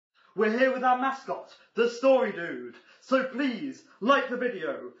we're here with our mascot, the Story Dude. So please, like the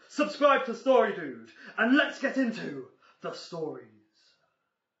video, subscribe to Story Dude, and let's get into the stories.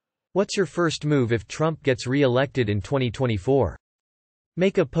 What's your first move if Trump gets re-elected in 2024?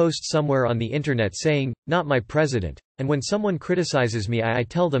 Make a post somewhere on the internet saying, "Not my president," and when someone criticizes me I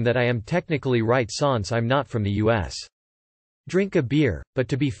tell them that I am technically right since I'm not from the US. Drink a beer, but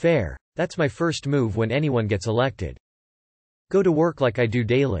to be fair, that's my first move when anyone gets elected. Go to work like I do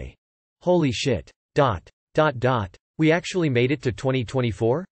daily. Holy shit. ... We actually made it to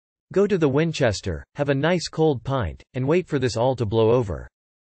 2024? Go to the Winchester, have a nice cold pint, and wait for this all to blow over.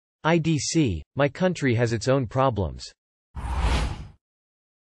 IDC, my country has its own problems.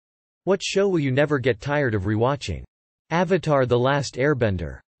 What show will you never get tired of rewatching? Avatar: The Last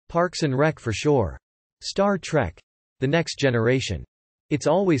Airbender. Parks and Rec for sure. Star Trek. The Next Generation. It's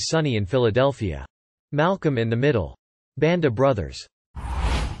Always Sunny in Philadelphia. Malcolm in the Middle. Band of Brothers.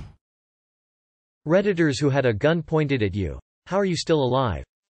 Redditors who had a gun pointed at you. How are you still alive?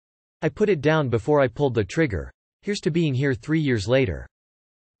 I put it down before I pulled the trigger. Here's to being here 3 years later.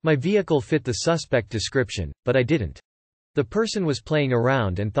 My vehicle fit the suspect description, but I didn't. The person was playing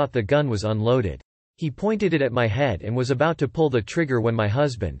around and thought the gun was unloaded. He pointed it at my head and was about to pull the trigger when my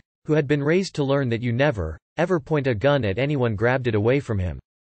husband, who had been raised to learn that you never, ever point a gun at anyone, grabbed it away from him.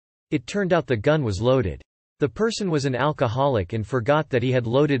 It turned out the gun was loaded. The person was an alcoholic and forgot that he had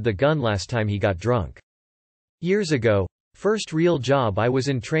loaded the gun last time he got drunk. Years ago, first real job, I was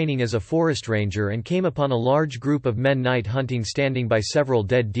in training as a forest ranger and came upon a large group of men night hunting standing by several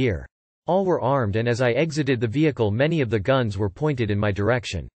dead deer. All were armed, and as I exited the vehicle many of the guns were pointed in my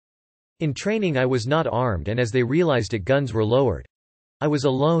direction. In training I was not armed, and as they realized it, guns were lowered. I was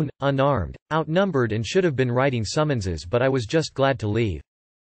alone, unarmed, outnumbered, and should have been writing summonses, but I was just glad to leave.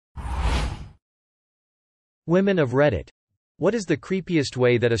 Women of Reddit. What is the creepiest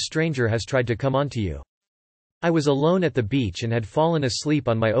way that a stranger has tried to come onto you? I was alone at the beach and had fallen asleep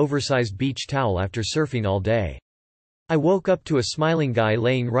on my oversized beach towel after surfing all day. I woke up to a smiling guy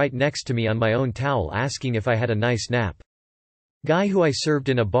laying right next to me on my own towel asking if I had a nice nap. Guy who I served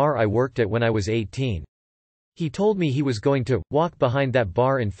in a bar I worked at when I was 18. He told me he was going to walk behind that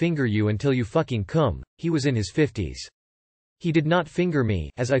bar and finger you until you fucking come. He was in his 50s. He did not finger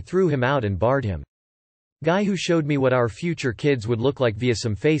me, as I threw him out and barred him. Guy who showed me what our future kids would look like via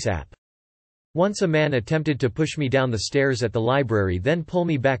some face app. Once a man attempted to push me down the stairs at the library, then pull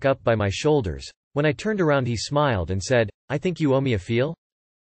me back up by my shoulders. When I turned around he smiled and said, "I think you owe me a feel?"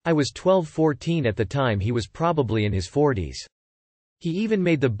 I was 12-14 at the time, he was probably in his 40s. He even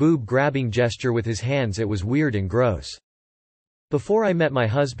made the boob-grabbing gesture with his hands. It was weird and gross. Before I met my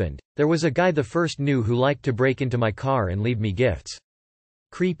husband, there was a guy the first knew who liked to break into my car and leave me gifts.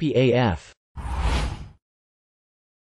 Creepy AF.